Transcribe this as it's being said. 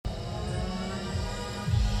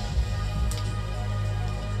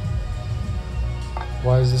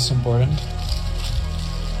Why is this important?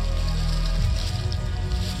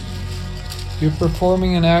 You're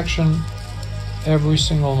performing an action every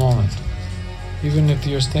single moment, even if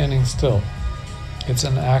you're standing still. It's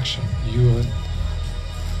an action. You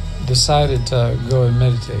decided to go and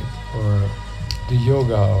meditate, or do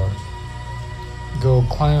yoga, or go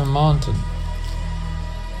climb a mountain,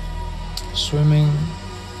 swimming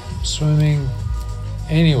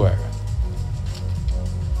anywhere.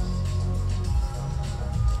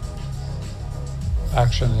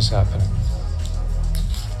 Action is happening.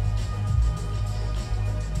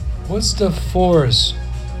 What's the force?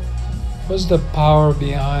 What's the power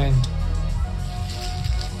behind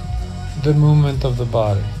the movement of the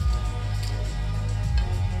body?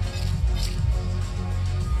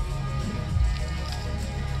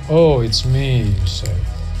 Oh, it's me, you say.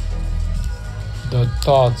 The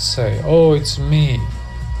thoughts say, oh, it's me.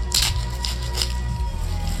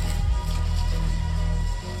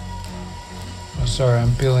 Oh, sorry,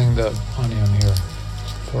 I'm peeling the onion here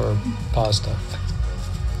for pasta.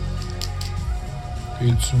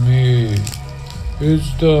 It's me.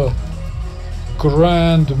 It's the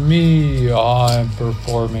grand me. I'm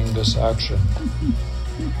performing this action.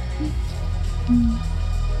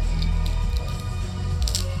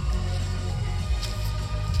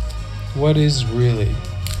 What is really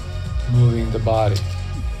moving the body?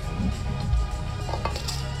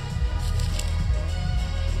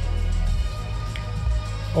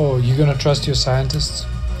 Oh, you're gonna trust your scientists?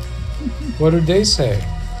 What do they say?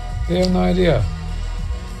 They have no idea.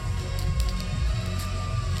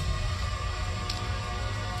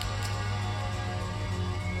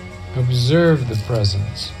 Observe the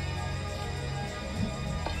presence.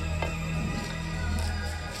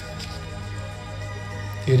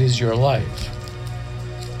 It is your life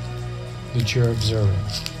that you're observing.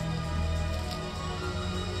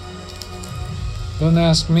 Don't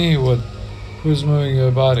ask me who's moving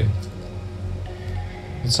your body.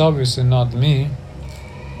 It's obviously not me.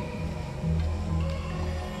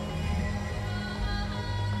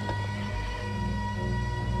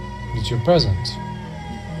 It's your presence.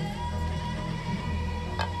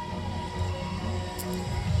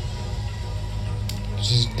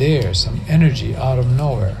 Just there, some energy out of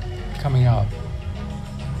nowhere coming out.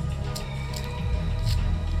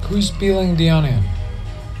 Who's peeling the onion?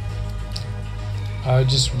 I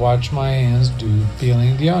just watch my hands do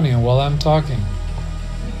peeling the onion while I'm talking.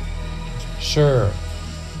 Sure,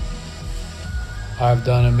 I've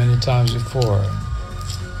done it many times before.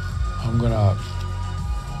 I'm gonna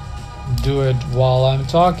do it while I'm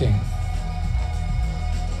talking,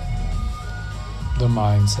 the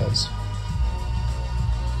mind says.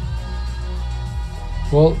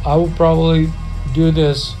 Well, I will probably do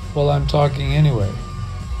this while I'm talking anyway.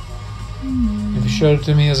 If you showed it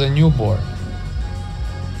to me as a newborn,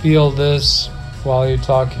 feel this while you're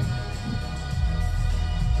talking.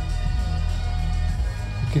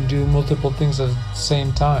 You can do multiple things at the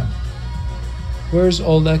same time. Where's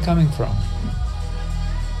all that coming from?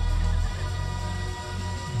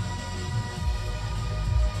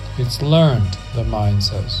 It's learned, the mind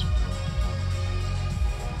says.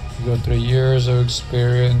 You go through years of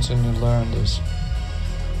experience and you learn this.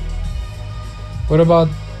 What about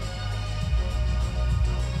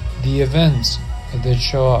the events that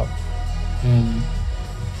show up and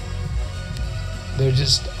they're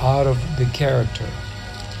just out of the character?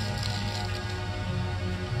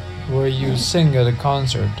 Where you sing at a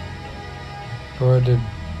concert or at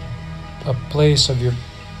a place of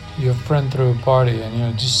your friend threw a party and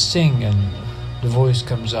you just sing and the voice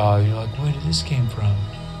comes out. You're like, where did this came from?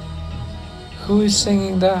 Who is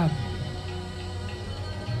singing that?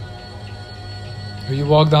 Or you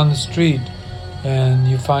walk down the street and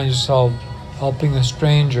you find yourself helping a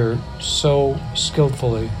stranger so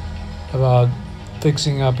skillfully about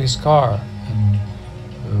fixing up his car and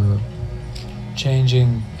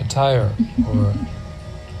changing a tire, or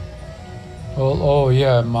oh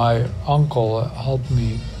yeah, my uncle helped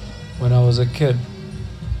me when I was a kid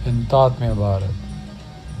and taught me about it.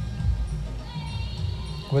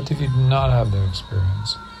 What if you do not have that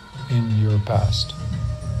experience in your past?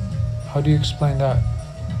 How do you explain that?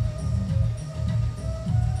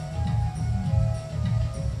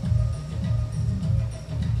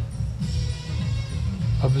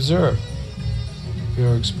 Observe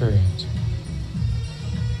your experience.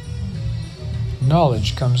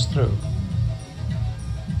 Knowledge comes through.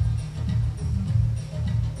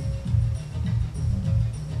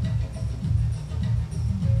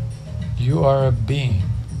 You are a being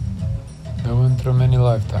that went through many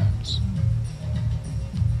lifetimes.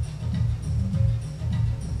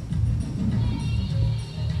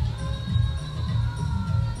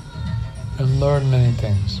 and learn many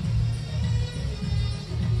things.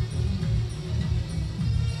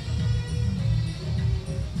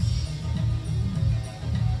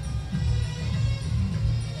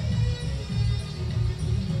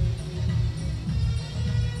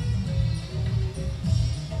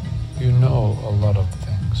 You know a lot of